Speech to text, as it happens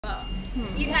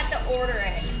You'd have to order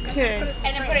it. Okay.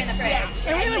 And then put it in the fridge. I'm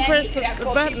and gonna then press you could have the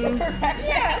cold button. pizza for breakfast.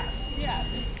 Yes, yes.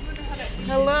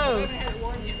 Hello.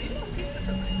 Maybe we'll pizza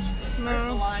for lunch.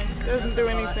 No, doesn't do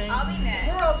anything. I'll be next.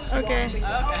 We're all just Okay. watching.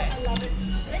 Okay. I love it.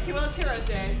 Thank you. Well, it's Heroes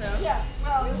Day, so. Yes,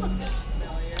 well, you look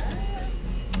Familiar.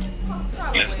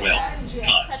 Yes, well,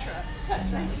 hi. Petra,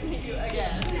 nice to meet you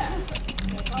again. yes.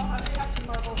 Yes, I'll have Captain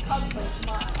Marvel cosplay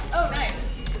tomorrow. Oh,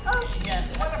 nice. Oh,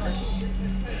 yes. One of her Excellent. t-shirts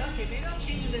that said, okay, maybe I'll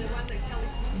change it to the one that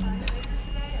Kelly's decided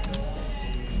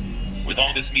today. With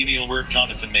all this menial work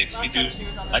Jonathan makes me do,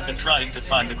 I've been trying to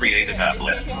find the creative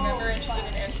outlet.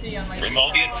 From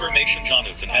all the information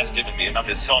Jonathan has given me about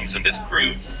his songs and his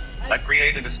grooves, I've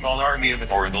created a small army of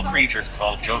adorable creatures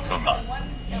called JoCoBot.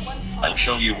 I'll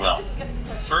show you well.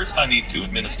 First I need to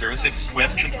administer a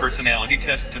 6-question personality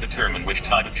test to determine which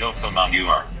type of JoCoBot you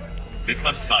are.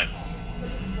 Because science.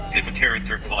 Pick a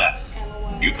character class.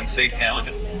 You can say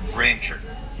Paladin, Ranger,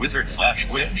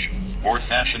 Wizard/Witch, or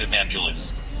Fashion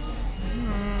Evangelist.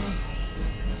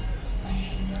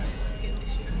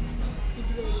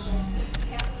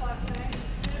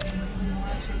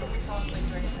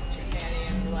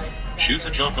 Choose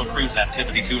a JoCo cruise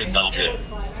activity to indulge in.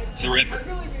 Forever.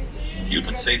 You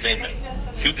can say gaming,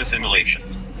 food assimilation,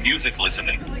 music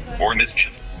listening, or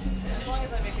mischief. As long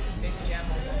as I make it to Stacey Jam.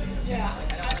 Yeah.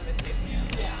 I don't want to miss Stacey Jam.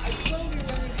 Yeah, I slowly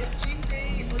learned if Jean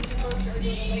Day or Devotion are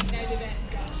doing a late night event,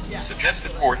 go.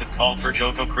 Suggested port of call for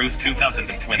JoCo Cruise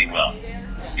 2021.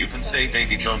 You can say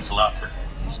Davy Jones' Locker,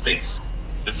 Space,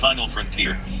 The Final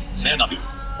Frontier, Xanadu,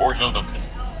 or Hoboken.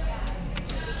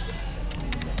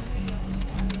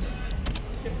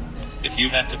 If you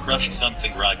had to crush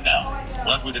something right now,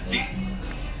 what would it be?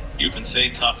 You can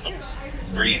say tacos,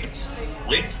 burritos,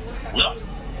 wait, what,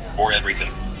 or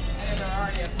everything. I know there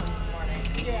already had some this morning.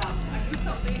 Yeah, we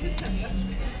saw they hit them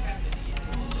yesterday.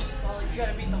 Well, you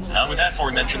gotta beat the little. How would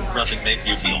aforementioned crushing make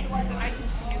you feel? I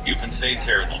can see You can say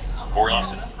terrible, or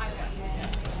awesome.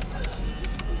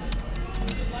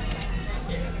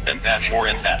 Empash or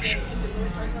empash.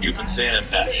 You can say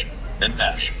empash,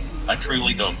 empash, I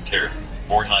truly don't care,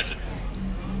 or hyphen.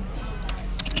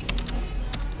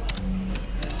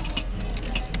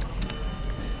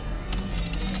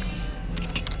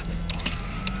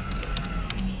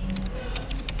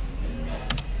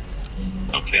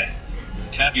 Okay.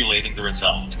 Tabulating the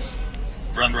results.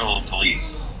 Drumroll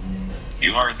please.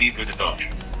 You are the good Doge.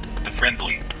 The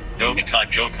friendly, Doge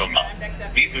type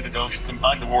JoCoBot. The good Doge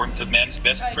combine the warmth of man's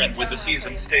best friend with the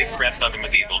seasoned statecraft of a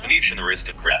medieval Venetian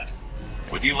aristocrat.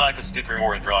 Would you like a sticker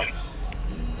or a drawing?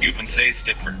 You can say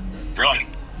sticker, drawing,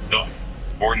 both,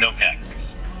 or no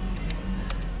thanks.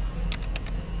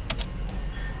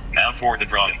 Now for the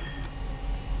drawing.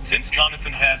 Since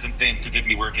Jonathan hasn't deigned to give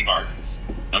me working hours,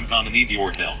 I'm gonna need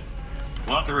your help.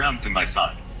 Walk around to my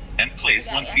side, and place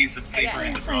one piece of paper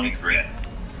in the drawing grid.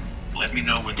 Let me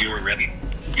know when you're ready.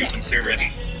 You can say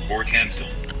ready, or cancel.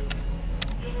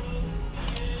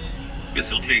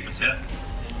 This'll take a sec.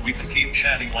 We can keep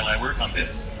chatting while I work on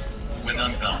this. When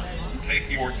I'm done, take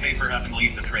your paper out and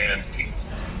leave the tray empty.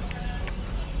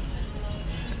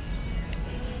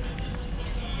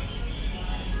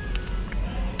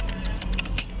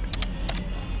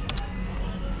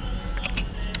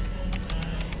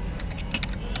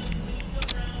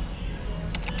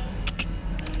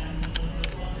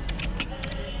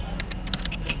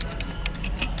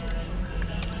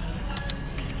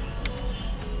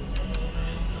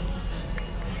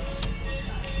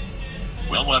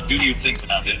 Well, what do you think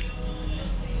about it?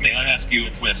 May I ask you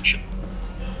a question?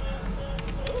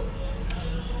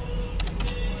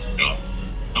 Oh,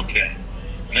 okay.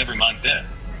 Never mind then.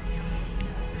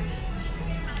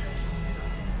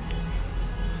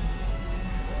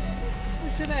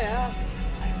 What should I ask?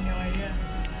 I have no idea.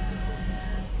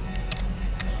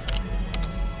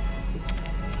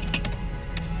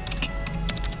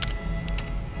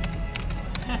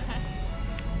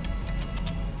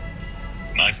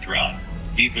 Nice try.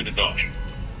 The good Doge.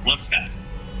 What's that?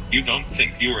 You don't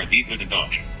think you're a the good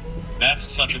Doge? That's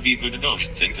such a the good Doge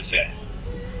thing to say.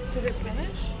 Did it finish?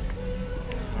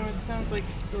 Oh, it sounds like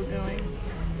it's still going.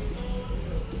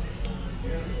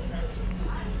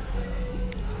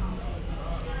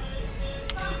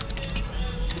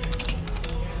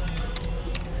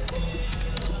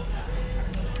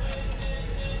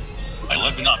 I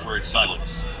love an awkward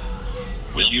silence.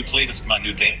 Will you play this my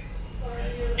new game?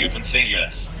 You can say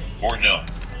yes, or no.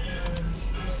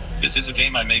 This is a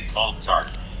game I made called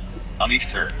Zart. On each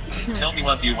turn, tell me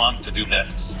what you want to do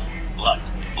next. Light,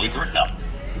 blue or out.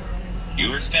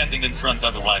 You are standing in front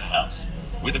of a White House,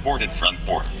 with a boarded front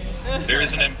door. There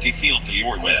is an empty field to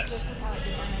your west.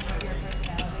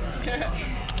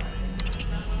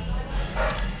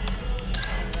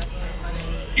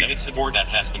 Yeah, it's a door that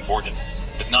has been boarded,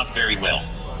 but not very well.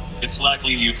 It's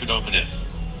likely you could open it.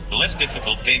 The less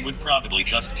difficult game would probably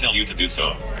just tell you to do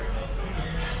so.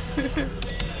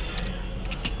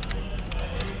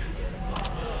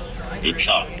 Good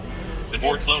job. The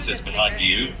door closes behind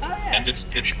you, and it's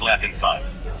pitch black inside.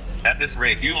 At this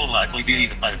rate, you'll likely be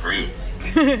eaten by a brood.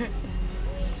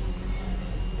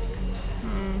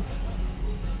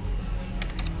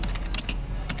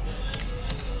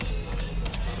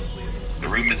 The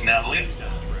room is now lit.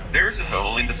 There's a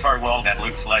hole in the far wall that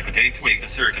looks like a gateway to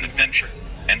certain adventure,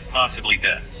 and possibly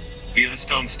death, via a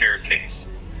stone staircase.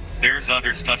 There's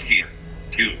other stuff here,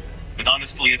 too, but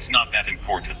honestly it's not that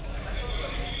important.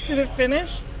 Did it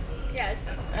finish? Yeah, it's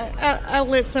I'll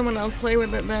let someone else play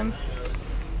with it then.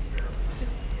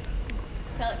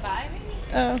 tell it bye, maybe?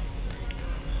 Oh.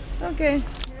 Okay.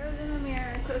 Mirrors in the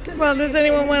mirror. So it's Well, does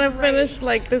anyone want to finish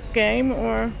like this game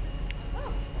or?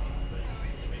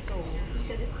 So he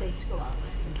said it's safe to go out.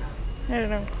 I don't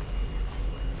know.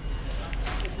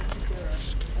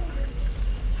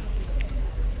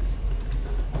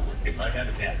 If I had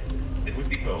a cat, it would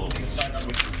be gold inside on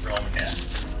which was drawn a cat,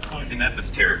 pointing at the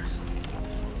stairs.